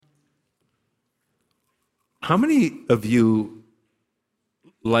How many of you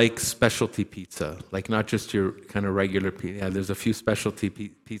like specialty pizza? Like not just your kind of regular pizza. Yeah, there's a few specialty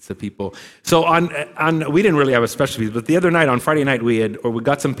pizza people. So on we didn't really have a specialty pizza, but the other night, on Friday night, we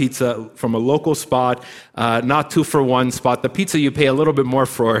got some pizza from a local spot, not 2-for-1 spot. The pizza you pay a little bit more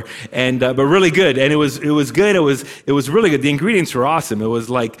for, and but really good. And it was good. It was really good. The ingredients were awesome. It was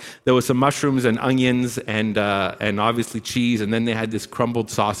like there was some mushrooms and onions and obviously cheese, and then they had this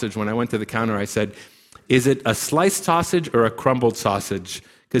crumbled sausage. When I went to the counter, I said, "Is it a sliced sausage or a crumbled sausage?"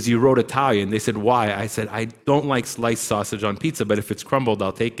 Because you wrote Italian. They said, "Why?" I said, "I don't like sliced sausage on pizza, but if it's crumbled,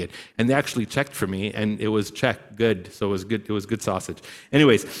 I'll take it." And they actually checked for me, and it was checked good. So it was good. It was good sausage.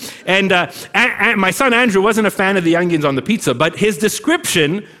 Anyways, and my son Andrew wasn't a fan of the onions on the pizza, but his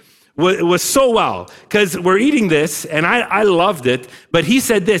description was so well, because we're eating this, and I loved it. But he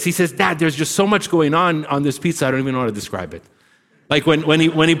said this. He says, "Dad, there's just so much going on this pizza. I don't even know how to describe it." Like when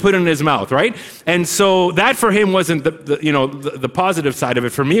he put it in his mouth, right? And so that for him wasn't the positive side of it.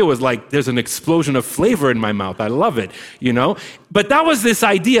 For me, it was like there's an explosion of flavor in my mouth. I love it, But that was this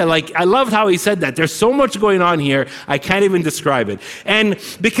idea. Like I loved how he said that. There's so much going on here, I can't even describe it. And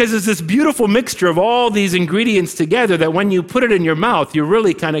because it's this beautiful mixture of all these ingredients together that when you put it in your mouth, you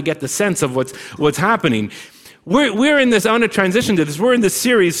really kind of get the sense of what's happening. We're in this. I want to transition to this. We're in this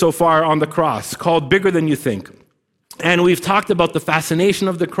series so far on the cross called Bigger Than You Think. And we've talked about the fascination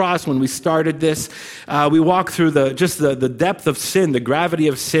of the cross when we started this. We walked through the depth of sin, the gravity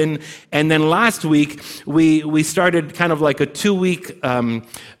of sin. And then last week, we started kind of like a 2-week,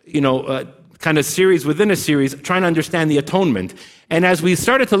 kind of series within a series, trying to understand the atonement. And as we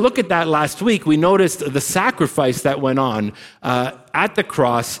started to look at that last week, we noticed the sacrifice that went on at the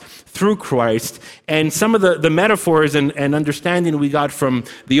cross through Christ, and some of the metaphors and understanding we got from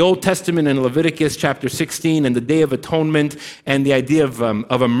the Old Testament in Leviticus chapter 16 and the Day of Atonement and the idea of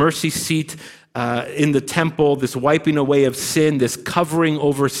a mercy seat in the temple, this wiping away of sin, this covering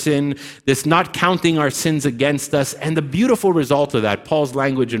over sin, this not counting our sins against us. And the beautiful result of that, Paul's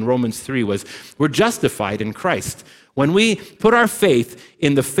language in Romans 3 was, we're justified in Christ. When we put our faith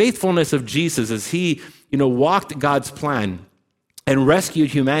in the faithfulness of Jesus as he, walked God's plan and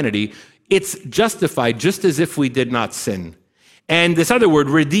rescued humanity, it's justified just as if we did not sin. And this other word,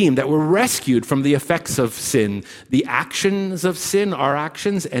 redeemed, that we're rescued from the effects of sin, the actions of sin, our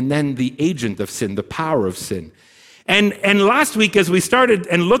actions, and then the agent of sin, the power of sin. And last week, as we started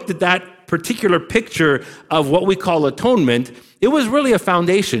and looked at that particular picture of what we call atonement, it was really a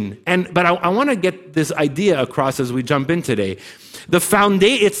foundation. But I want to get this idea across as we jump in today.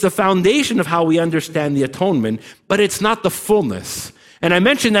 It's the foundation of how we understand the atonement, but it's not the fullness. And I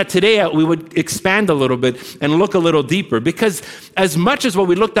mentioned that today we would expand a little bit and look a little deeper, because as much as what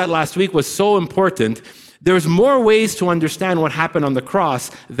we looked at last week was so important, there's more ways to understand what happened on the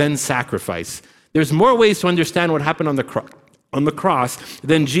cross than sacrifice. There's more ways to understand what happened on the cross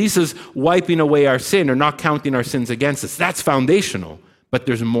than Jesus wiping away our sin or not counting our sins against us. That's foundational, but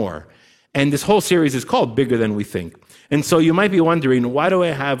there's more. And this whole series is called Bigger Than We Think. And so you might be wondering, why do I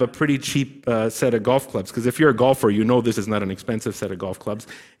have a pretty cheap set of golf clubs? Because if you're a golfer, you know this is not an expensive set of golf clubs.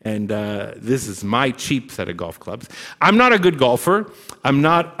 And this is my cheap set of golf clubs. I'm not a good golfer. I'm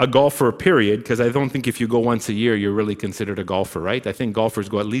not a golfer, period, because I don't think if you go once a year, you're really considered a golfer, right? I think golfers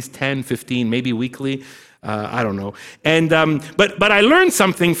go at least 10, 15, maybe weekly. I don't know. And but I learned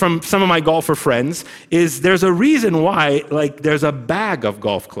something from some of my golfer friends, is there's a reason why, like, there's a bag of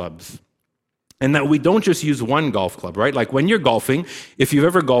golf clubs. And that we don't just use one golf club, right? Like when you're golfing, if you've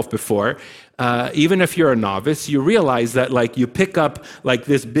ever golfed before, even if you're a novice, you realize that like you pick up like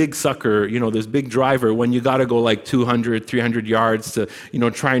this big sucker, this big driver when you got to go like 200, 300 yards to,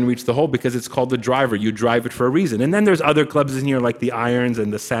 try and reach the hole, because it's called the driver. You drive it for a reason. And then there's other clubs in here like the irons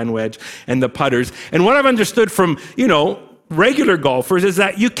and the sand wedge and the putters. And what I've understood from, regular golfers is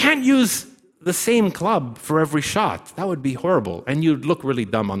that you can't use the same club for every shot. That would be horrible. And you'd look really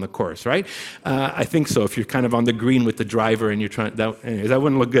dumb on the course, right? I think so. If you're kind of on the green with the driver and you're trying, anyways, that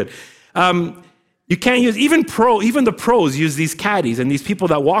wouldn't look good. You can't use, even the pros use these caddies and these people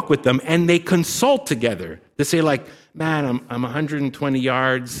that walk with them, and they consult together. They say like, man, I'm 120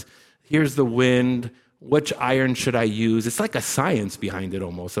 yards. Here's the wind. Which iron should I use? It's like a science behind it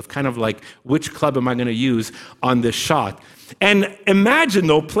almost, of kind of like, which club am I going to use on this shot? And imagine,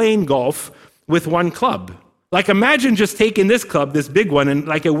 though, playing golf with one club. Like imagine just taking this club, this big one, and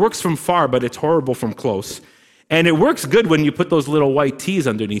like it works from far, but it's horrible from close. And it works good when you put those little white tees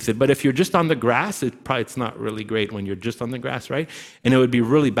underneath it, but if you're just on the grass, it's not really great when you're just on the grass, right? And it would be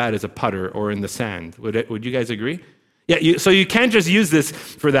really bad as a putter or in the sand. Would you guys agree? Yeah, so you can't just use this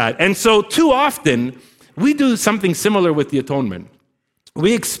for that. And so too often, we do something similar with the atonement.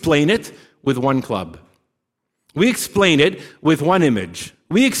 We explain it with one club. We explain it with one image.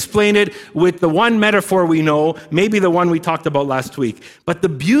 We explain it with the one metaphor we know, maybe the one we talked about last week. But the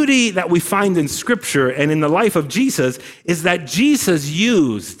beauty that we find in Scripture and in the life of Jesus is that Jesus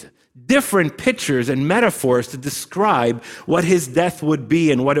used different pictures and metaphors to describe what his death would be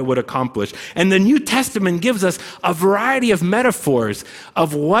and what it would accomplish. And the New Testament gives us a variety of metaphors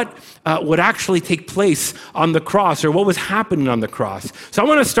of what would actually take place on the cross or what was happening on the cross. So I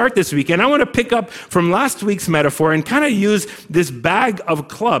want to start this week, and I want to pick up from last week's metaphor and kind of use this bag of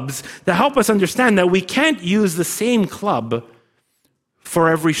clubs to help us understand that we can't use the same club for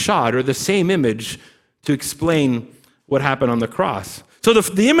every shot or the same image to explain what happened on the cross. So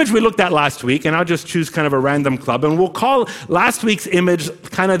the image we looked at last week, and I'll just choose kind of a random club, and we'll call last week's image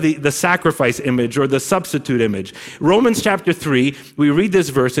kind of the sacrifice image or the substitute image. Romans chapter 3, we read this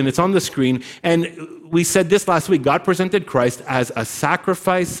verse, and it's on the screen, and we said this last week, God presented Christ as a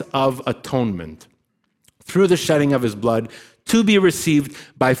sacrifice of atonement through the shedding of his blood to be received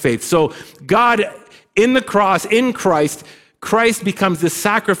by faith. So God, in the cross, in Christ becomes the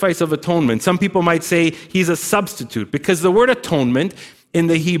sacrifice of atonement. Some people might say he's a substitute because the word atonement in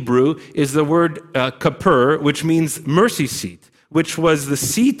the Hebrew is the word kapur, which means mercy seat, which was the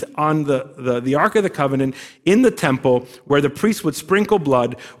seat on the Ark of the Covenant in the temple where the priest would sprinkle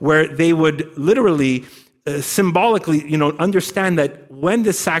blood, where they would literally, symbolically, understand that when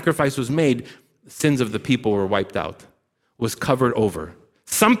this sacrifice was made, the sins of the people were wiped out, was covered over.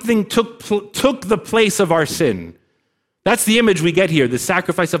 Something took the place of our sin. That's the image we get here, the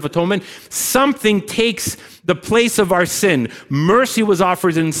sacrifice of atonement. Something takes the place of our sin. Mercy was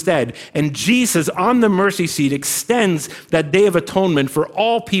offered instead. And Jesus, on the mercy seat, extends that day of atonement for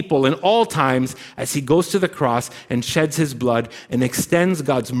all people in all times as he goes to the cross and sheds his blood and extends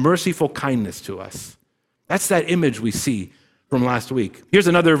God's merciful kindness to us. That's that image we see from last week. Here's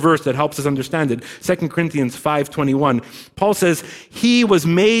another verse that helps us understand it. 2 Corinthians 5:21. Paul says, "He was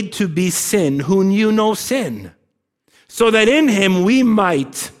made to be sin who knew no sin, so that in him we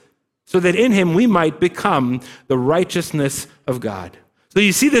might become the righteousness of God." So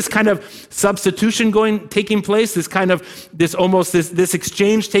you see this kind of substitution taking place, this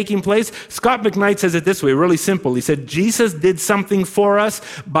exchange taking place. Scott McKnight says it this way, really simple. He said, Jesus did something for us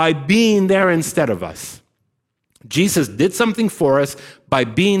by being there instead of us. Jesus did something for us by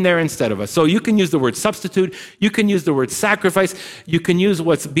being there instead of us. So you can use the word substitute, you can use the word sacrifice, you can use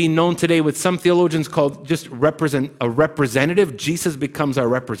what's being known today with some theologians called just a representative. Jesus becomes our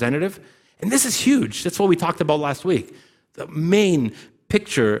representative. And this is huge. That's what we talked about last week. The main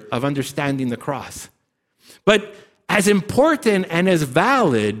picture of understanding the cross. But as important and as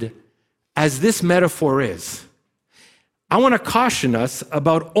valid as this metaphor is, I want to caution us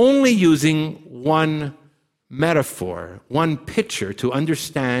about only using one metaphor, one picture to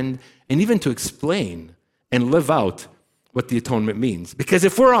understand and even to explain and live out what the atonement means. Because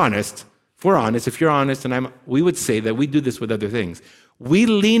if you're honest, and we would say that we do this with other things. We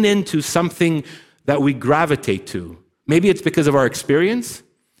lean into something that we gravitate to. Maybe it's because of our experience.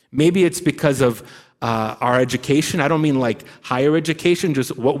 Maybe it's because of our education. I don't mean like higher education,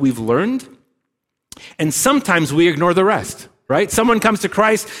 just what we've learned. And sometimes we ignore the rest. Right? Someone comes to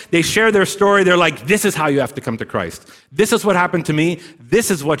Christ, they share their story, they're like, this is how you have to come to Christ. This is what happened to me.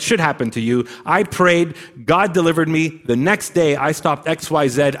 This is what should happen to you. I prayed, God delivered me. The next day I stopped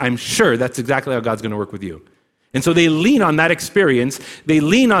XYZ. I'm sure that's exactly how God's going to work with you. And so they lean on that experience, they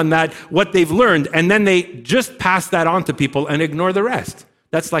lean on that, what they've learned, and then they just pass that on to people and ignore the rest.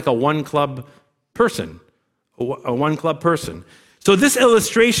 That's like a one club person. So this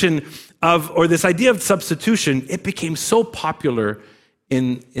illustration or this idea of substitution, it became so popular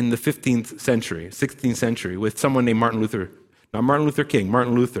in the 15th century, 16th century with someone named Martin Luther. Not Martin Luther King,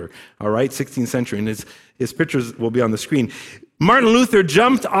 Martin Luther, all right, 16th century, and his pictures will be on the screen. Martin Luther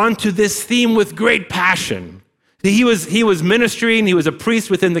jumped onto this theme with great passion. He was ministering. He was a priest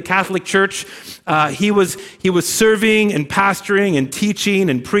within the Catholic Church. He was serving and pastoring and teaching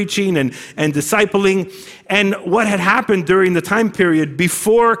and preaching and discipling. And what had happened during the time period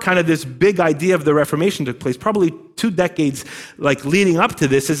before kind of this big idea of the Reformation took place, probably 2 decades like leading up to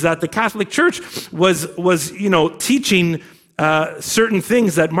this, is that the Catholic Church was teaching certain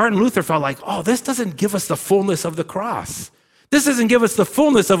things that Martin Luther felt like, oh, this doesn't give us the fullness of the cross. This doesn't give us the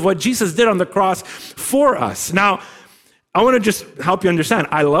fullness of what Jesus did on the cross for us. Now, I want to just help you understand.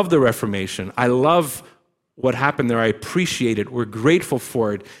 I love the Reformation. I love what happened there. I appreciate it. We're grateful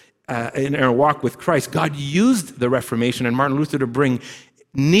for it in our walk with Christ. God used the Reformation and Martin Luther to bring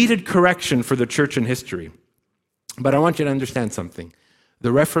needed correction for the church in history. But I want you to understand something.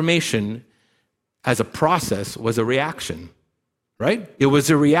 The Reformation, as a process, was a reaction. right? It was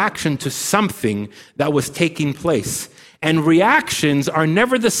a reaction to something that was taking place. And reactions are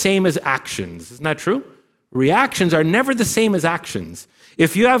never the same as actions. Isn't that true? Reactions are never the same as actions.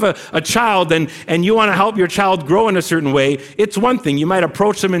 If you have a child and you want to help your child grow in a certain way, it's one thing. You might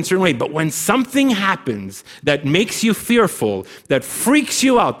approach them in a certain way. But when something happens that makes you fearful, that freaks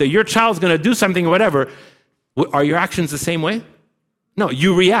you out, that your child's going to do something or whatever, are your actions the same way? No,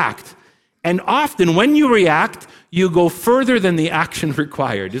 you react. And often when you react, you go further than the action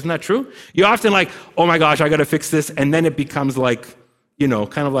required. Isn't that true? You're often like, oh my gosh, I got to fix this. And then it becomes like,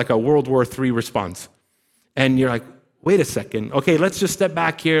 kind of like a World War III response. And you're like, wait a second. Okay, let's just step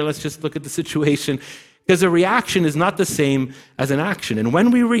back here. Let's just look at the situation. Because a reaction is not the same as an action. And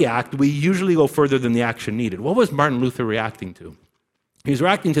when we react, we usually go further than the action needed. What was Martin Luther reacting to? He was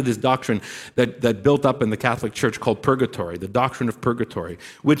reacting to this doctrine that built up in the Catholic Church called purgatory, the doctrine of purgatory,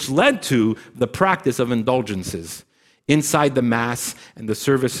 which led to the practice of indulgences inside the Mass and the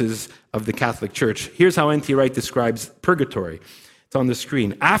services of the Catholic Church. Here's how N.T. Wright describes purgatory. It's on the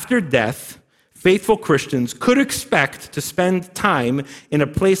screen. After death, faithful Christians could expect to spend time in a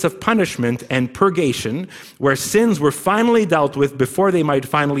place of punishment and purgation where sins were finally dealt with before they might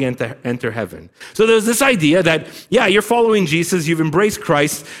finally enter heaven. So there's this idea that, yeah, you're following Jesus, you've embraced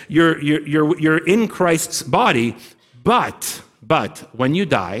Christ, you're in Christ's body, but when you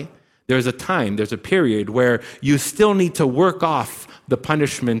die, there's a period where you still need to work off the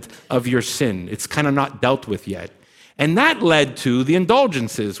punishment of your sin. It's kind of not dealt with yet. And that led to the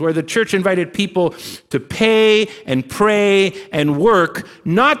indulgences, where the church invited people to pay and pray and work,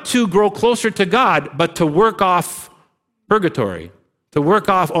 not to grow closer to God, but to work off purgatory. To work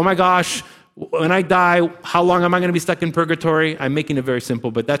off, oh my gosh, when I die, how long am I going to be stuck in purgatory? I'm making it very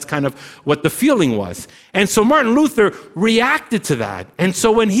simple, but that's kind of what the feeling was. And so Martin Luther reacted to that. And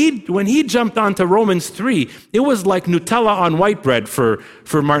so when he jumped onto Romans 3, it was like Nutella on white bread for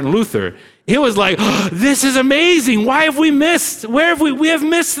Martin Luther. It was like, oh, this is amazing. Why have we missed? Where have we have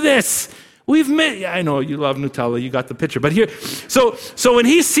missed this? We've missed. I know you love Nutella. You got the picture. But here, so when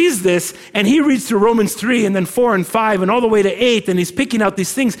he sees this and he reads through Romans 3 and then 4 and 5 and all the way to 8 and he's picking out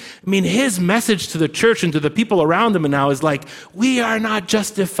these things, I mean, his message to the church and to the people around him now is like, we are not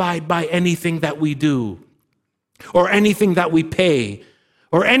justified by anything that we do or anything that we pay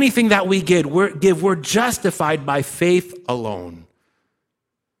or anything that we give. We're justified by faith alone.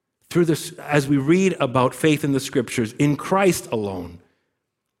 Through this, as we read about faith in the scriptures, in Christ alone.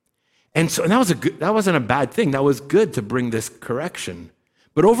 And so that wasn't a bad thing. That was good to bring this correction.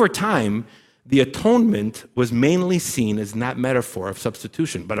 But over time, the atonement was mainly seen as that metaphor of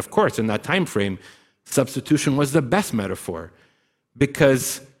substitution. But of course, in that time frame, substitution was the best metaphor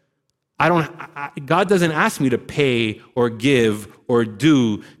because God doesn't ask me to pay or give or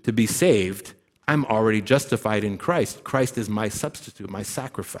do to be saved. I'm already justified in Christ. Christ is my substitute, my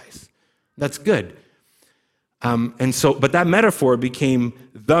sacrifice. That's good. But that metaphor became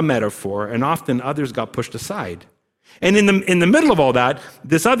the metaphor, and often others got pushed aside. And in the middle of all that,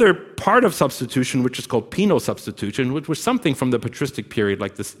 this other part of substitution, which is called penal substitution, which was something from the patristic period,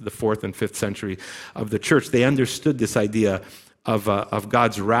 like the 4th and 5th century of the church, they understood this idea of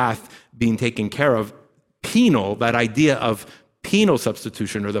God's wrath being taken care of. Penal, that idea of penal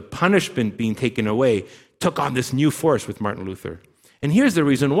substitution or the punishment being taken away, took on this new force with Martin Luther. And here's the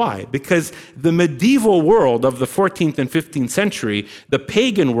reason why. Because the medieval world of the 14th and 15th century, the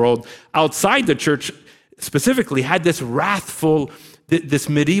pagan world outside the church specifically, had this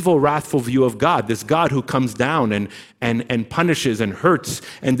medieval wrathful view of God, this God who comes down and punishes and hurts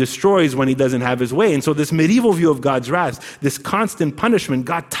and destroys when he doesn't have his way. And so this medieval view of God's wrath, this constant punishment,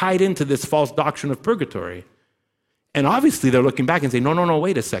 got tied into this false doctrine of purgatory. And obviously they're looking back and saying, no,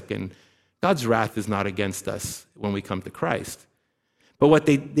 wait a second. God's wrath is not against us when we come to Christ. But what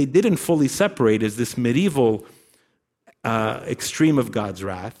they didn't fully separate is this medieval extreme of God's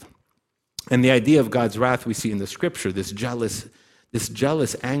wrath and the idea of God's wrath we see in the scripture, this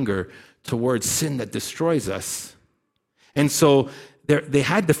jealous anger towards sin that destroys us. And so they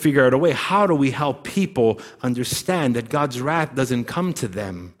had to figure out a way, how do we help people understand that God's wrath doesn't come to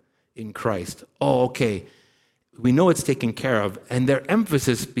them in Christ? Oh, okay. We know it's taken care of. And their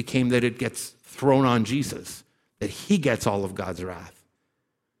emphasis became that it gets thrown on Jesus, that he gets all of God's wrath.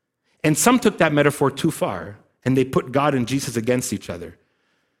 And some took that metaphor too far, and they put God and Jesus against each other.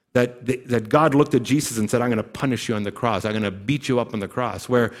 That God looked at Jesus and said, I'm going to punish you on the cross. I'm going to beat you up on the cross.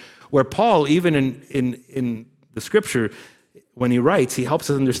 Where Paul, even in the scripture, when he writes, he helps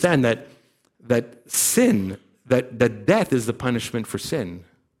us understand that sin, that death is the punishment for sin.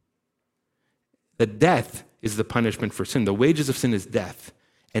 That death is the punishment for sin. The wages of sin is death.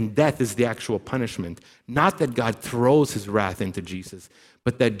 And death is the actual punishment. Not that God throws his wrath into Jesus,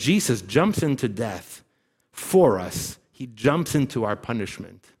 but that Jesus jumps into death for us. He jumps into our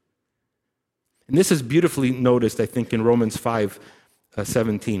punishment. And this is beautifully noticed, I think, in Romans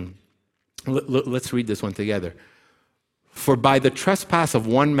 5:17. Let's read this one together. For by the trespass of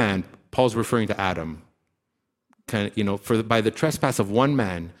one man, Paul's referring to Adam, for by the trespass of one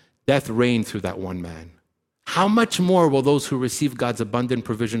man, death reigned through that one man. How much more will those who receive God's abundant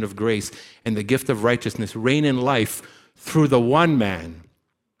provision of grace and the gift of righteousness reign in life through the one man,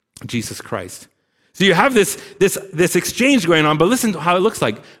 Jesus Christ? So you have this exchange going on, but listen to how it looks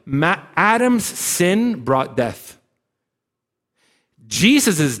like. Adam's sin brought death.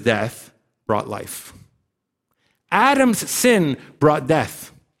 Jesus' death brought life. Adam's sin brought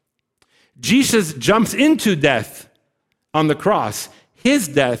death. Jesus jumps into death on the cross. His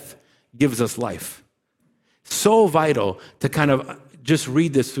death gives us life. So vital to kind of just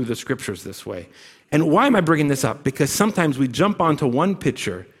read this through the scriptures this way. And why am I bringing this up? Because sometimes we jump onto one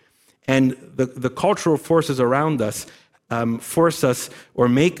picture and the cultural forces around us force us or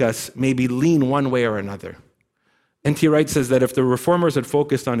make us maybe lean one way or another. N.T. Wright says that if the reformers had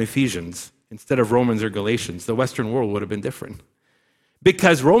focused on Ephesians instead of Romans or Galatians, the Western world would have been different.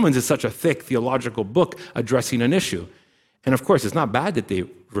 Because Romans is such a thick theological book addressing an issue. And of course, it's not bad that they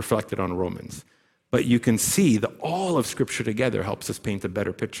reflected on Romans. But you can see that all of Scripture together helps us paint a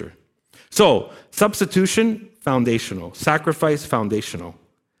better picture. So, substitution, foundational. Sacrifice, foundational.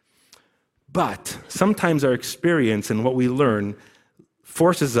 But sometimes our experience and what we learn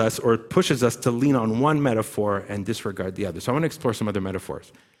forces us or pushes us to lean on one metaphor and disregard the other. So I want to explore some other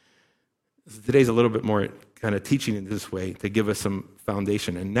metaphors. Today's a little bit more kind of teaching in this way to give us some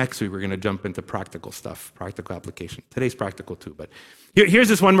foundation. And next week, we're going to jump into practical stuff, practical application. Today's practical too, but here's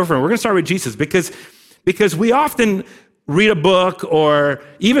this one metaphor. We're going to start with Jesus because we often read a book or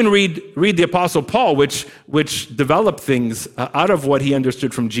even read the Apostle Paul, which developed things out of what he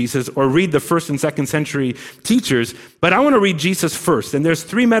understood from Jesus, or read the first and second century teachers. But I want to read Jesus first. And there's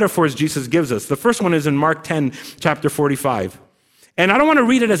three metaphors Jesus gives us. The first one is in Mark 10, chapter 45. And I don't want to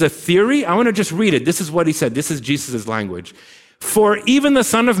read it as a theory. I want to just read it. This is what he said. This is Jesus' language. For even the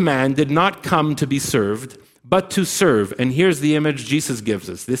Son of Man did not come to be served, but to serve. And here's the image Jesus gives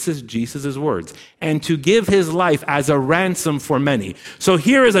us. This is Jesus' words. And to give his life as a ransom for many. So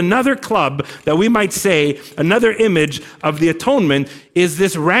here is another club that we might say, another image of the atonement is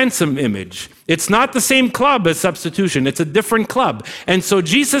this ransom image. It's not the same club as substitution. It's a different club. And so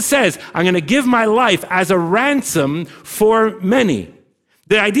Jesus says, I'm going to give my life as a ransom for many.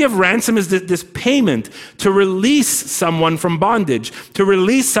 The idea of ransom is this payment to release someone from bondage, to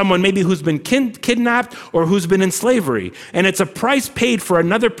release someone maybe who's been kidnapped or who's been in slavery. And it's a price paid for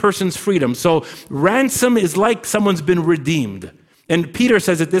another person's freedom. So ransom is like someone's been redeemed. And Peter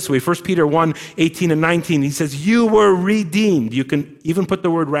says it this way, 1 Peter 1, 18 and 19. He says, you were redeemed. You can even put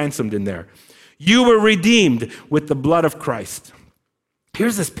the word ransomed in there. You were redeemed with the blood of Christ.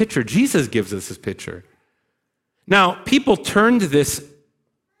 Here's this picture. Jesus gives us this picture. Now, people turned this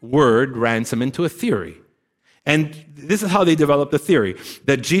word ransom into a theory. And this is how they developed the theory,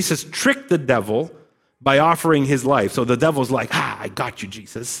 that Jesus tricked the devil by offering his life. So the devil's like, I got you,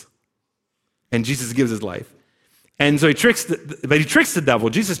 Jesus. And Jesus gives his life. And so he tricks the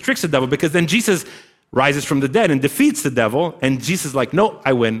devil. Jesus tricks the devil because then Jesus rises from the dead and defeats the devil. And Jesus is like, no,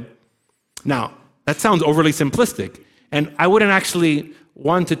 I win. Now, that sounds overly simplistic. And I wouldn't actually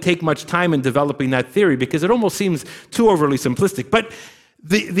want to take much time in developing that theory because it almost seems too overly simplistic. But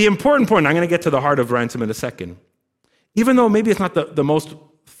the important point, I'm going to get to the heart of ransom in a second. Even though maybe it's not the most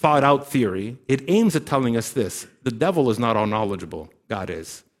thought out theory, it aims at telling us this. The devil is not all knowledgeable. God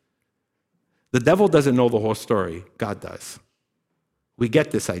is. The devil doesn't know the whole story. God does. We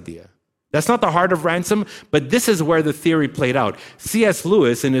get this idea. That's not the heart of ransom, but this is where the theory played out. C.S.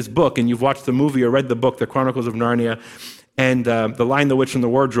 Lewis, in his book, and you've watched the movie or read the book, The Chronicles of Narnia, and The Lion, the Witch, and the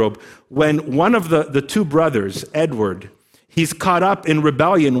Wardrobe, when one of the two brothers, Edward, he's caught up in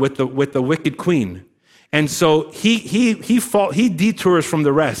rebellion with the wicked queen. And so he detours from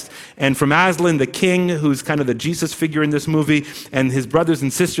the rest. And from Aslan, the king, who's kind of the Jesus figure in this movie, and his brothers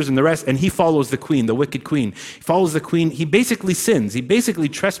and sisters and the rest, and he follows the queen, the wicked queen. He follows the queen. He basically sins. He basically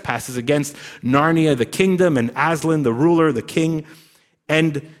trespasses against Narnia, the kingdom, and Aslan, the ruler, the king.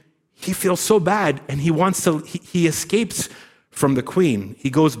 And he feels so bad, and he escapes from the queen. He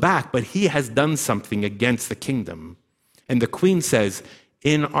goes back, but he has done something against the kingdom. And the queen says,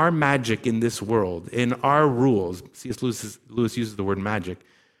 in our magic in this world, in our rules, C.S. Lewis uses the word magic,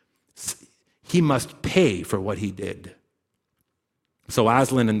 he must pay for what he did. So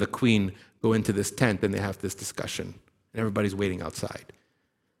Aslan and the queen go into this tent and they have this discussion. And everybody's waiting outside.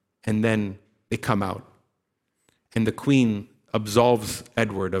 And then they come out. And the queen absolves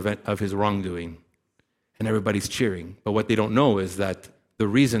Edward of his wrongdoing. And everybody's cheering. But what they don't know is that the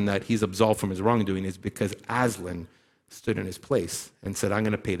reason that he's absolved from his wrongdoing is because Aslan stood in his place and said, I'm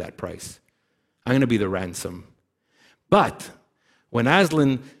going to pay that price. I'm going to be the ransom. But when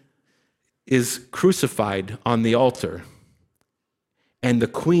Aslan is crucified on the altar and the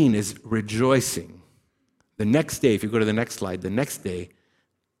queen is rejoicing, the next day, if you go to the next slide, the next day,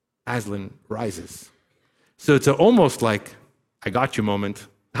 Aslan rises. So it's almost like, I got you moment.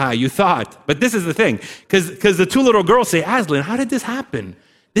 You thought. But this is the thing, because the two little girls say, Aslan, how did this happen?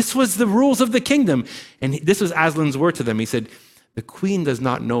 This was the rules of the kingdom. And this was Aslan's word to them. He said, the queen does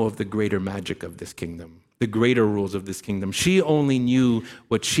not know of the greater magic of this kingdom, the greater rules of this kingdom. She only knew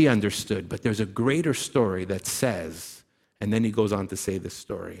what she understood, but there's a greater story that says, and then he goes on to say this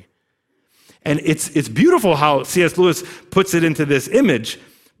story. And it's beautiful how C.S. Lewis puts it into this image.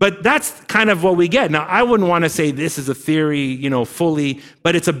 But that's kind of what we get. Now, I wouldn't want to say this is a theory, fully,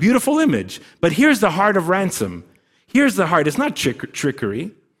 but it's a beautiful image. But here's the heart of ransom. Here's the heart. It's not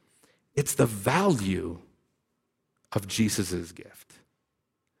trickery. It's the value of Jesus' gift.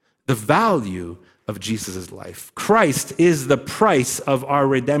 The value of Jesus' life. Christ is the price of our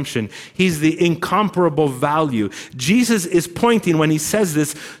redemption. He's the incomparable value. Jesus is pointing, when he says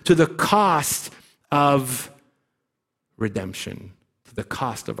this, to the cost of redemption. The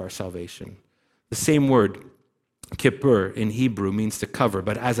cost of our salvation. The same word, kippur, in Hebrew means to cover,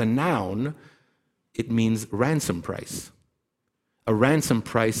 but as a noun, it means ransom price. A ransom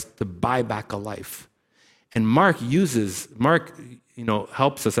price to buy back a life. And Mark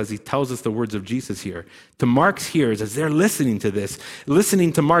helps us as he tells us the words of Jesus here. To Mark's hearers, as they're listening to this,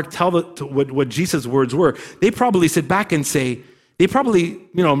 listening to Mark tell what Jesus' words were, they probably sit back and say,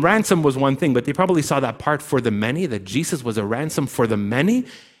 ransom was one thing, but they probably saw that part for the many, that Jesus was a ransom for the many.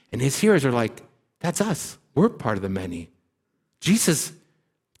 And his hearers are like, that's us. We're part of the many. Jesus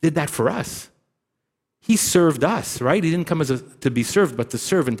did that for us. He served us, right? He didn't come to be served, but to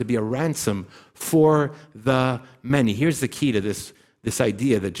serve and to be a ransom for the many. Here's the key to this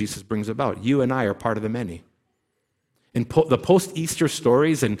idea that Jesus brings about. You and I are part of the many. In the post-Easter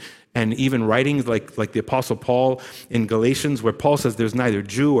stories and even writings like the Apostle Paul in Galatians, where Paul says there's neither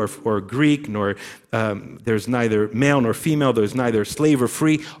Jew or Greek, nor there's neither male nor female, there's neither slave or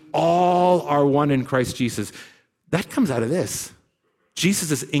free, all are one in Christ Jesus. That comes out of this.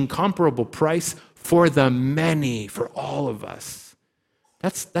 Jesus' incomparable price for the many, for all of us.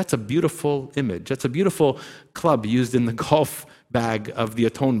 That's a beautiful image. That's a beautiful club used in the golf bag of the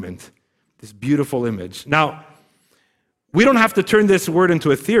atonement. This beautiful image. Now, we don't have to turn this word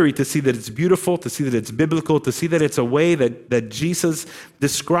into a theory to see that it's beautiful, to see that it's biblical, to see that it's a way that Jesus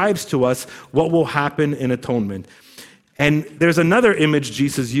describes to us what will happen in atonement. And there's another image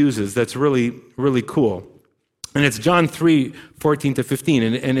Jesus uses that's really, really cool. And it's John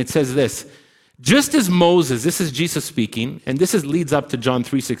 3:14-15. And it says this, just as Moses, this is Jesus speaking, and this leads up to John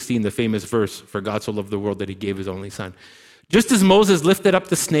 3:16, the famous verse, for God so loved the world that he gave his only son. Just as Moses lifted up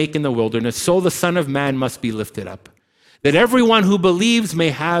the snake in the wilderness, so the Son of Man must be lifted up, that everyone who believes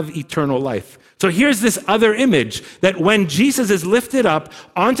may have eternal life. So here's this other image, that when Jesus is lifted up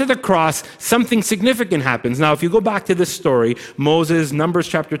onto the cross, something significant happens. Now, if you go back to this story, Moses, Numbers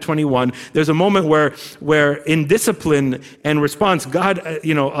chapter 21, there's a moment where in discipline and response, God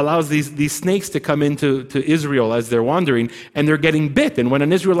allows these snakes to come into Israel as they're wandering, and they're getting bit. And when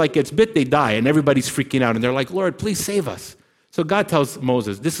an Israelite gets bit, they die, and everybody's freaking out. And they're like, Lord, please save us. So God tells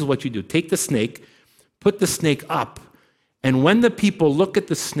Moses, this is what you do. Take the snake, put the snake up, and when the people look at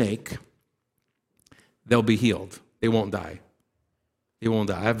the snake, they'll be healed. They won't die. They won't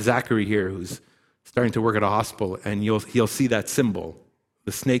die. I have Zachary here who's starting to work at a hospital, and he'll see that symbol,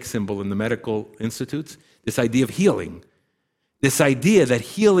 the snake symbol in the medical institutes, this idea of healing, this idea that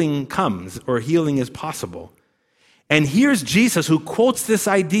healing comes or healing is possible. And here's Jesus who quotes this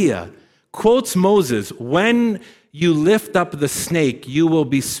idea, quotes Moses, when you lift up the snake, you will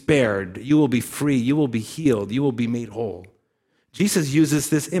be spared, you will be free, you will be healed, you will be made whole. Jesus uses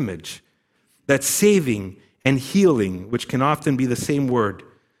this image, that saving and healing, which can often be the same word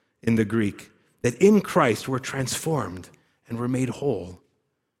in the Greek, that in Christ we're transformed and we're made whole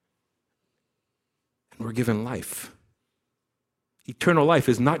and we're given life. Eternal life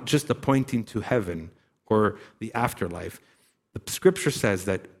is not just a pointing to heaven or the afterlife. The scripture says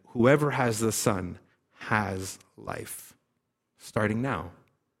that whoever has the Son has life, starting now.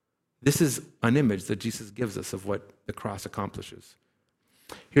 This is an image that Jesus gives us of what the cross accomplishes.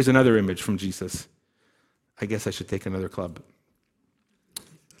 Here's another image from Jesus. I guess I should take another club.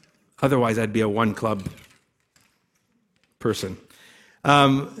 Otherwise, I'd be a one club person.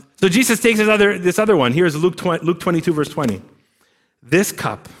 So Jesus takes this other one. Here's Luke 22, verse 20. This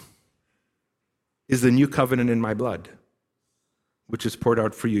cup is the new covenant in my blood, which is poured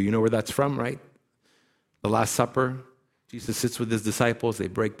out for you. You know where that's from, right? The Last Supper. Jesus sits with his disciples. They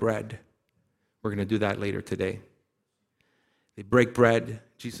break bread. We're going to do that later today. They break bread.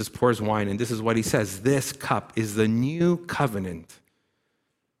 Jesus pours wine, and this is what he says. This cup is the new covenant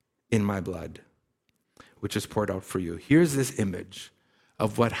in my blood, which is poured out for you. Here's this image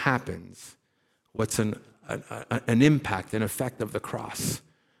of what happens, what's an impact, an effect of the cross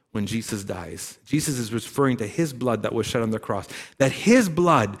when Jesus dies. Jesus is referring to his blood that was shed on the cross. That his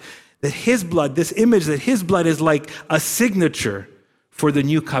blood, this image that his blood is like a signature for the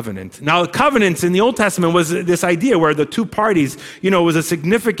new covenant. Now, covenants in the Old Testament was this idea where the two parties, was a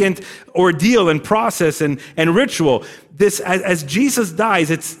significant ordeal and process and ritual. This, as Jesus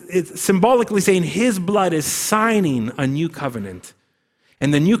dies, it's symbolically saying his blood is signing a new covenant.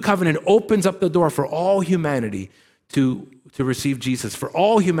 And the new covenant opens up the door for all humanity to receive Jesus, for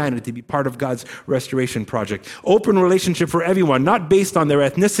all humanity to be part of God's restoration project. Open relationship for everyone, not based on their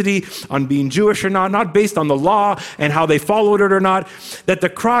ethnicity, on being Jewish or not based on the law and how they followed it or not. That the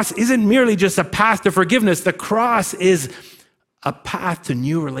cross isn't merely just a path to forgiveness. The cross is a path to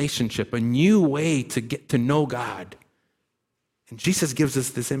new relationship, a new way to get to know God. And Jesus gives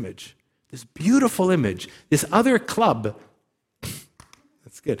us this image, this beautiful image, this other club.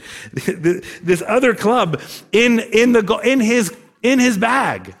 That's good. This other club in his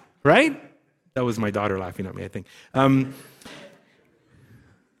bag, right? That was my daughter laughing at me, I think.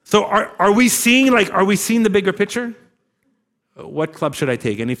 So are we seeing the bigger picture? What club should I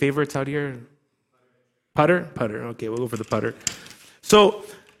take? Any favorites out here? Putter. Okay, we'll go for the putter. So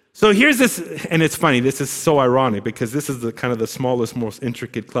here's this, and it's funny. This is so ironic because this is the kind of the smallest, most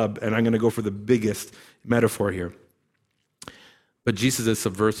intricate club, and I'm going to go for the biggest metaphor here. But Jesus is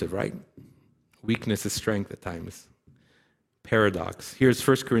subversive, right? Weakness is strength at times. Paradox. Here's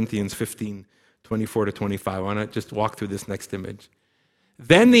 1 Corinthians 15, 24 to 25. I want to just walk through this next image.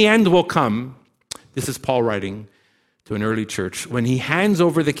 Then the end will come. This is Paul writing to an early church. When he hands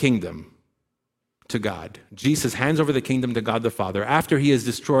over the kingdom to God. Jesus hands over the kingdom to God the Father after he has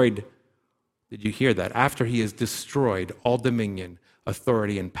destroyed, did you hear that? After he has destroyed all dominion,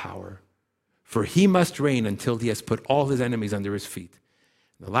 authority, and power. For he must reign until he has put all his enemies under his feet.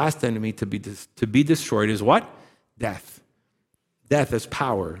 The last enemy to be destroyed is what? Death. Death is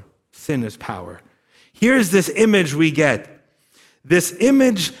power. Sin is power. Here's this image we get. This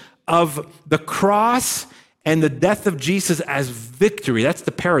image of the cross and the death of Jesus as victory. That's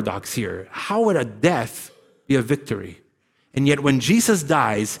the paradox here. How would a death be a victory? And yet when Jesus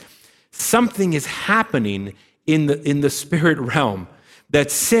dies, something is happening in the spirit realm. That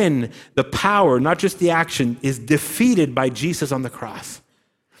sin, the power, not just the action, is defeated by Jesus on the cross.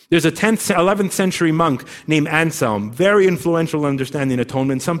 There's a 11th century monk named Anselm, very influential in understanding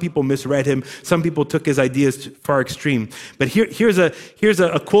atonement. Some people misread him. Some people took his ideas far extreme. But here's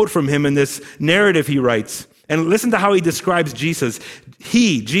a quote from him in this narrative he writes. And listen to how he describes Jesus.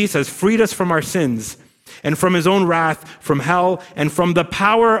 He, Jesus, freed us from our sins and from his own wrath, from hell, and from the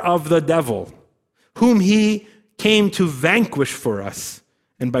power of the devil, whom he came to vanquish for us.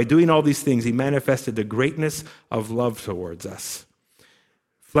 And by doing all these things, he manifested the greatness of love towards us.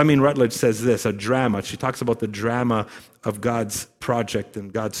 Fleming Rutledge says this, a drama. She talks about the drama of God's project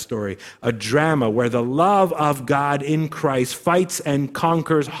and God's story. A drama where the love of God in Christ fights and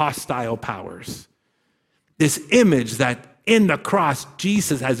conquers hostile powers. This image that in the cross,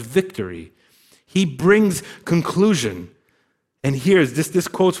 Jesus has victory. He brings conclusion. And here's, this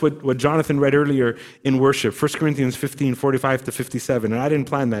quotes what Jonathan read earlier in worship, 1 Corinthians 15, 45 to 57. And I didn't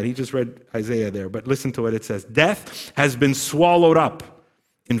plan that. He just read Isaiah there. But listen to what it says. Death has been swallowed up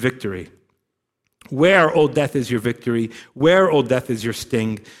in victory. Where, O death, is your victory? Where, O death, is your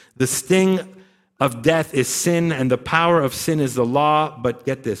sting? The sting of death is sin, and the power of sin is the law. But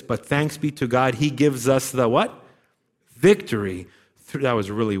get this, but thanks be to God, he gives us the what? Victory. That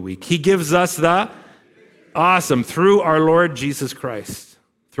was really weak. He gives us the awesome. Through our Lord Jesus Christ.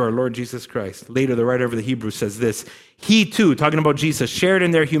 Through our Lord Jesus Christ. Later, the writer of the Hebrews says this. He too, talking about Jesus, shared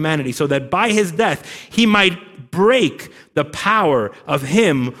in their humanity so that by his death, he might break the power of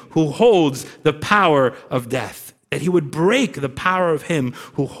him who holds the power of death. That he would break the power of him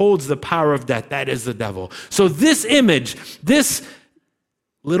who holds the power of death. That is the devil. So this image, this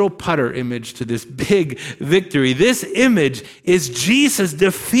little putter image to this big victory. This image is Jesus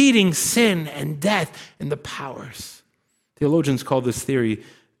defeating sin and death and the powers. Theologians call this theory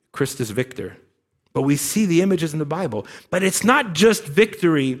Christus Victor. But we see the images in the Bible. But it's not just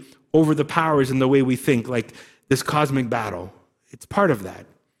victory over the powers in the way we think, like this cosmic battle. It's part of that.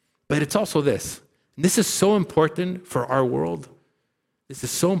 But it's also this. And this is so important for our world. This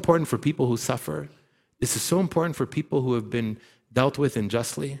is so important for people who suffer. This is so important for people who have been dealt with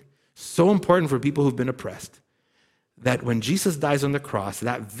unjustly. So important for people who've been oppressed. That when Jesus dies on the cross,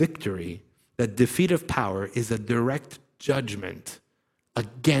 that victory, that defeat of power is a direct judgment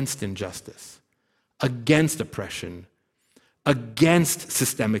against injustice, against oppression, against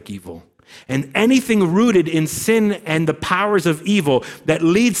systemic evil. And anything rooted in sin and the powers of evil that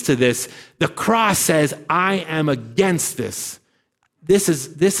leads to this, the cross says, I am against this. This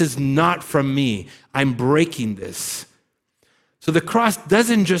is not from me. I'm breaking this. So the cross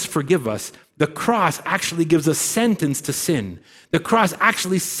doesn't just forgive us. The cross actually gives a sentence to sin. The cross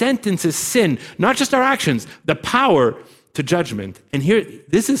actually sentences sin, not just our actions, the power to judgment. And here,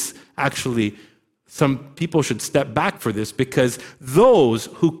 this is actually, some people should step back for this, because those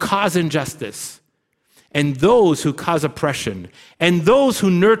who cause injustice and those who cause oppression and those who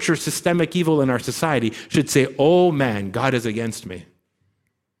nurture systemic evil in our society should say, oh man, God is against me.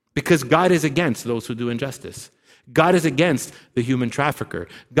 Because God is against those who do injustice. God is against the human trafficker.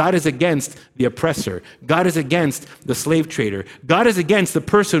 God is against the oppressor. God is against the slave trader. God is against the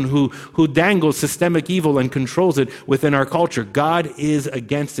person who dangles systemic evil and controls it within our culture. God is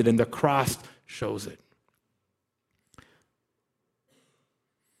against it, and the cross shows it.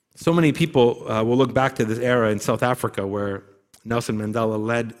 So many people will look back to this era in South Africa where Nelson Mandela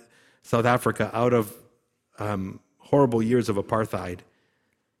led South Africa out of horrible years of apartheid.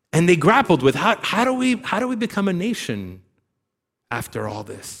 And they grappled with how do we become a nation after all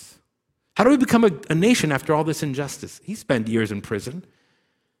this? How do we become a nation after all this injustice? He spent years in prison.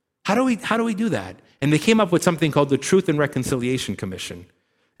 How do we do that? And they came up with something called the Truth and Reconciliation Commission.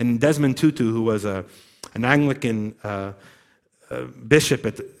 And Desmond Tutu, who was an Anglican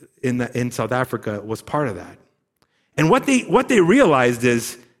bishop in South Africa, was part of that. And what they realized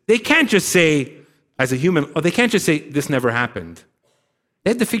is they can't just say, as a human, they can't just say this never happened. They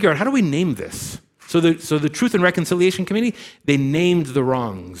had to figure out, how do we name this? So the Truth and Reconciliation Committee, they named the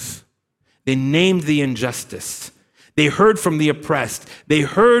wrongs. They named the injustice. They heard from the oppressed. They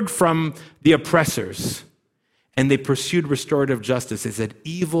heard from the oppressors. And they pursued restorative justice. They said,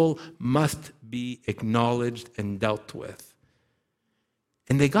 evil must be acknowledged and dealt with.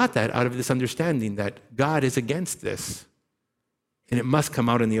 And they got that out of this understanding that God is against this. And it must come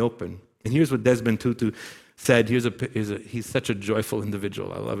out in the open. And here's what Desmond Tutu said. He's such a joyful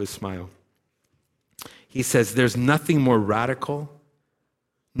individual. I love his smile. He says, there's nothing more radical,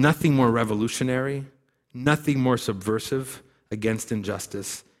 nothing more revolutionary, nothing more subversive against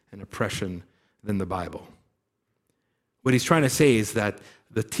injustice and oppression than the Bible. What he's trying to say is that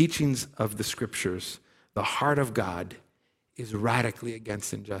the teachings of the scriptures, the heart of God, is radically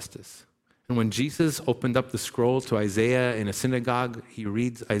against injustice. And when Jesus opened up the scroll to Isaiah in a synagogue, he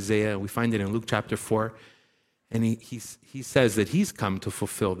reads Isaiah, we find it in Luke chapter 4, and he says that he's come to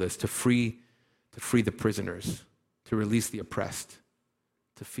fulfill this, to free the prisoners, to release the oppressed,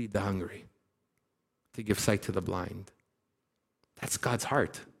 to feed the hungry, to give sight to the blind. That's God's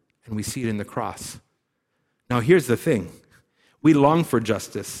heart, and we see it in the cross. Now here's the thing. We long for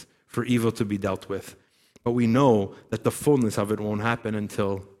justice, for evil to be dealt with, but we know that the fullness of it won't happen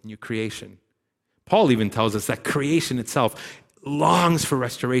until new creation. Paul even tells us that creation itself longs for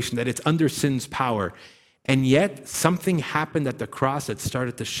restoration, that it's under sin's power. And yet, something happened at the cross that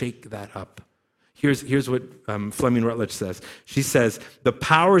started to shake that up. Here's what Fleming Rutledge says. She says, the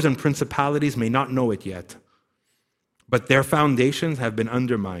powers and principalities may not know it yet, but their foundations have been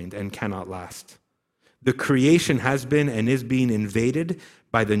undermined and cannot last. The creation has been and is being invaded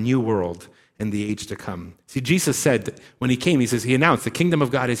by the new world and the age to come. See, Jesus said, when he came, he announced, the kingdom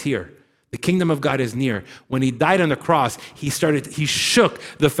of God is here. The kingdom of God is near. When he died on the cross, he shook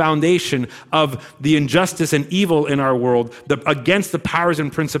the foundation of the injustice and evil in our world against the powers and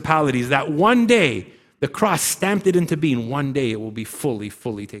principalities, that one day, the cross stamped it into being. One day it will be fully,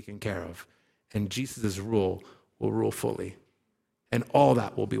 fully taken care of. And Jesus' rule will rule fully. And all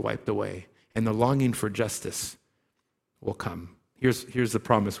that will be wiped away. And the longing for justice will come. Here's the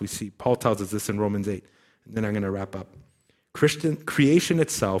promise we see. Paul tells us this in Romans 8. And then I'm going to wrap up. Creation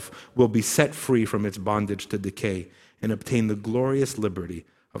itself will be set free from its bondage to decay and obtain the glorious liberty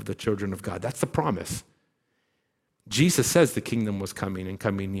of the children of God. That's the promise. Jesus says the kingdom was coming and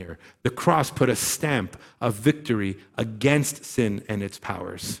coming near. The cross put a stamp of victory against sin and its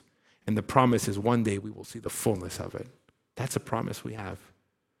powers. And the promise is one day we will see the fullness of it. That's a promise we have.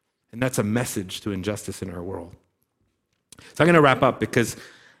 And that's a message to injustice in our world. So I'm going to wrap up because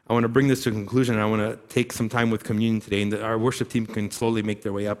I want to bring this to a conclusion. I want to take some time with communion today, and our worship team can slowly make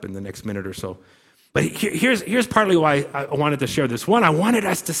their way up in the next minute or so. But here's partly why I wanted to share this. One, I wanted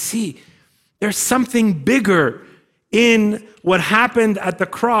us to see there's something bigger in what happened at the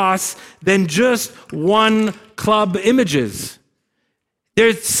cross than just one club images.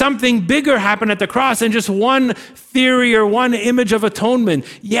 There's something bigger happened at the cross than just one theory or one image of atonement.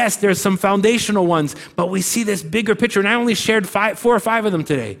 Yes, there's some foundational ones, but we see this bigger picture. And I only shared 4 or 5 of them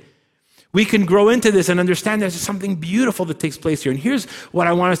today. We can grow into this and understand there's something beautiful that takes place here. And here's what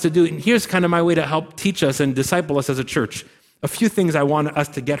I want us to do. And here's kind of my way to help teach us and disciple us as a church. A few things I want us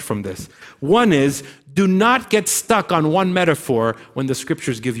to get from this. One is, do not get stuck on one metaphor when the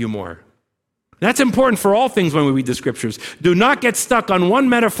scriptures give you more. That's important for all things when we read the scriptures. Do not get stuck on one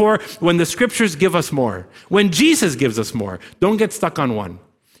metaphor when the scriptures give us more. When Jesus gives us more, don't get stuck on one.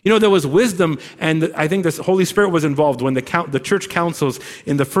 You know, there was wisdom, and I think the Holy Spirit was involved when the church councils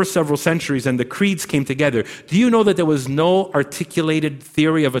in the first several centuries and the creeds came together. Do you know that there was no articulated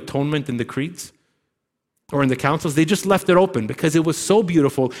theory of atonement in the creeds or in the councils? They just left it open because it was so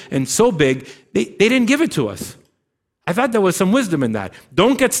beautiful and so big, they didn't give it to us. I thought there was some wisdom in that.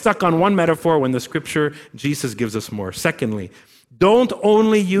 Don't get stuck on one metaphor when the scripture, Jesus gives us more. Secondly, don't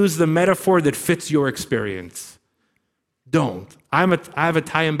only use the metaphor that fits your experience. Don't. I have an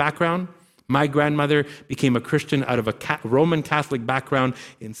Italian background. My grandmother became a Christian out of a Roman Catholic background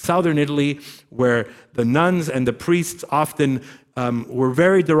in southern Italy, where the nuns and the priests often were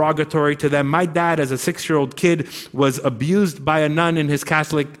very derogatory to them. My dad, as a 6-year-old kid, was abused by a nun in his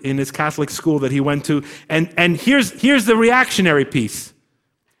Catholic school that he went to. And here's the reactionary piece.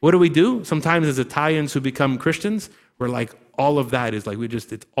 What do? Sometimes as Italians who become Christians, we're like, all of that is like,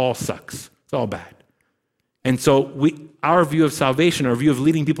 it all sucks. It's all bad. And so our view of salvation, our view of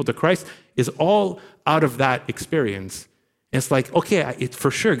leading people to Christ is all out of that experience. And it's like, okay, it's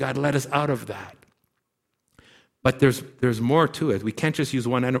for sure God led us out of that. But there's more to it. We can't just use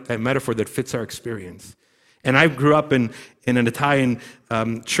one metaphor that fits our experience. And I grew up in an Italian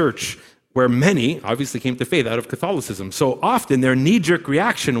church where many obviously came to faith out of Catholicism. So often their knee-jerk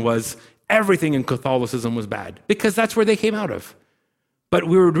reaction was everything in Catholicism was bad because that's where they came out of. But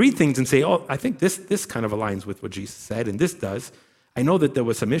we would read things and say, oh, I think this kind of aligns with what Jesus said, and this does. I know that there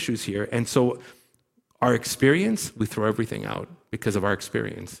was some issues here. And so our experience, we throw everything out because of our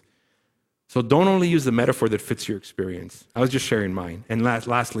experience. So don't only use the metaphor that fits your experience. I was just sharing mine. And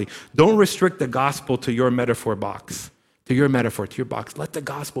lastly, don't restrict the gospel to your metaphor box, to your box. Let the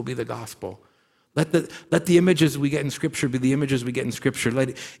gospel be the gospel. Let the images we get in Scripture be the images we get in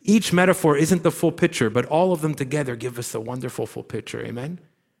Scripture. Each metaphor isn't the full picture, but all of them together give us a wonderful full picture. Amen?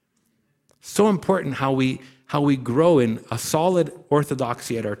 So important how we grow in a solid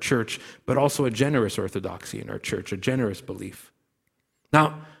orthodoxy at our church, but also a generous orthodoxy in our church, a generous belief.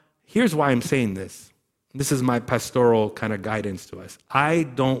 Now, here's why I'm saying this. This is my pastoral kind of guidance to us. I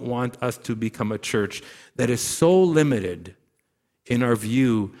don't want us to become a church that is so limited in our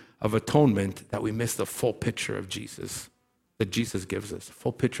view of atonement that we miss the full picture of Jesus, that Jesus gives us, the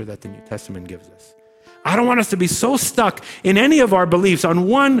full picture that the New Testament gives us. I don't want us to be so stuck in any of our beliefs on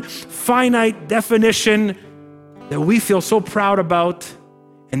one finite definition that we feel so proud about,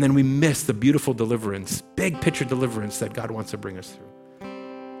 and then we miss the beautiful deliverance, big picture deliverance that God wants to bring us through.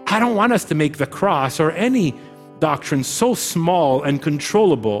 I don't want us to make the cross or any doctrine so small and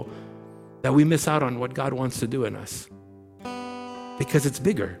controllable that we miss out on what God wants to do in us. Because it's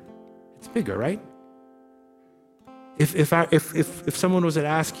bigger. It's bigger, right? If someone was to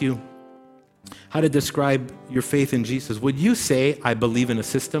ask you how to describe your faith in Jesus, would you say, I believe in a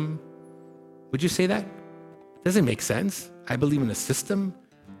system? Would you say that? Doesn't make sense. I believe in a system?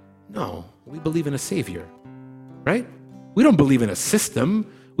 No, we believe in a Savior, right? We don't believe in a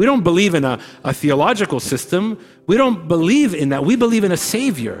system. We don't believe in a theological system. We don't believe in that. We believe in a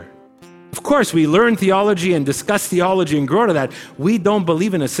Savior. Of course, we learn theology and discuss theology and grow to that. We don't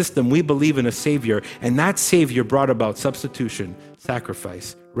believe in a system. We believe in a Savior. And that Savior brought about substitution,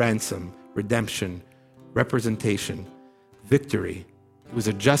 sacrifice, ransom, redemption, representation, victory. He was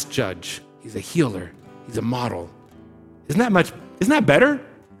a just judge. He's a healer. He's a model. Isn't that better?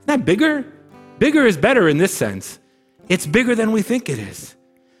 Isn't that bigger? Bigger is better in this sense. It's bigger than we think it is.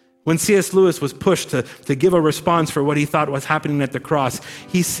 When C.S. Lewis was pushed to give a response for what he thought was happening at the cross,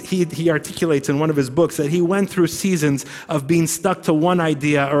 he articulates in one of his books that he went through seasons of being stuck to one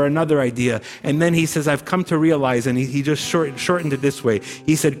idea or another idea. And then he says, I've come to realize, and he just shortened it this way.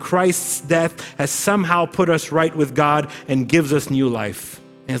 He said, Christ's death has somehow put us right with God and gives us new life.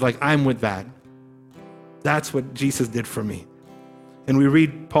 And he's like, I'm with that. That's what Jesus did for me. And we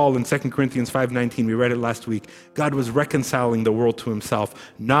read Paul in 2 Corinthians 5:19, we read it last week. God was reconciling the world to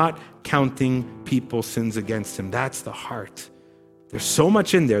himself, not counting people's sins against him. That's the heart. There's so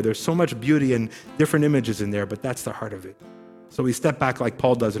much in there. There's so much beauty and different images in there, but that's the heart of it. So we step back like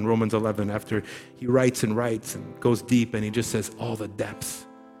Paul does in Romans 11 after he writes and goes deep, and he just says, all the depths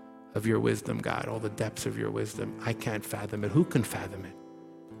of your wisdom, God, all the depths of your wisdom. I can't fathom it. Who can fathom it?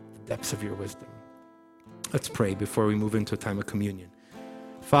 The depths of your wisdom. Let's pray before we move into a time of communion.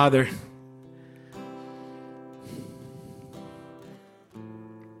 Father,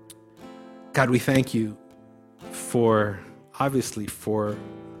 God, we thank you obviously for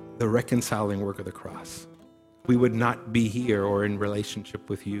the reconciling work of the cross. We would not be here or in relationship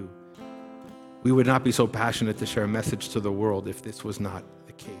with you. We would not be so passionate to share a message to the world if this was not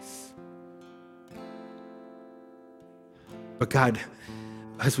the case. But God,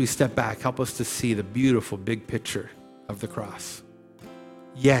 as we step back, help us to see the beautiful big picture of the cross.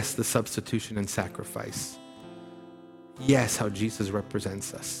 Yes, the substitution and sacrifice. Yes, how Jesus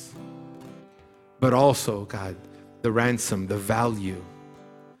represents us. But also, God, the ransom, the value.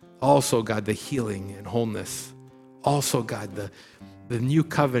 Also, God, the healing and wholeness. Also, God, the new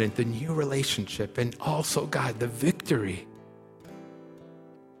covenant, the new relationship. And also, God, the victory.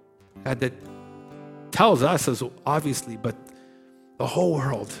 God, that tells us, as obviously, but the whole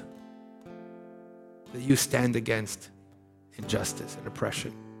world, that you stand against injustice and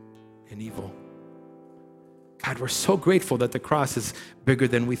oppression and evil. God, we're so grateful that the cross is bigger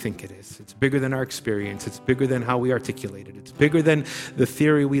than we think it is. It's bigger than our experience. It's bigger than how we articulate it. It's bigger than the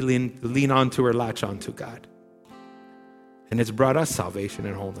theory we lean onto or latch onto, God. And it's brought us salvation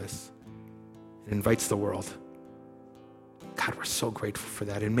and wholeness. It invites the world. God, we're so grateful for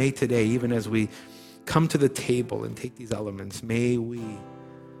that. And may today, even as we come to the table and take these elements, may we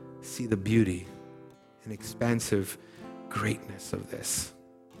see the beauty and expansive greatness of this.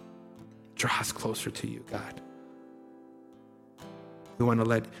 Draw us closer to you, God. We want to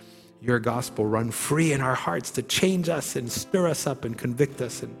let your gospel run free in our hearts to change us and stir us up and convict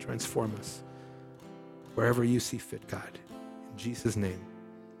us and transform us. Wherever you see fit, God. In Jesus' name,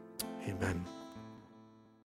 amen.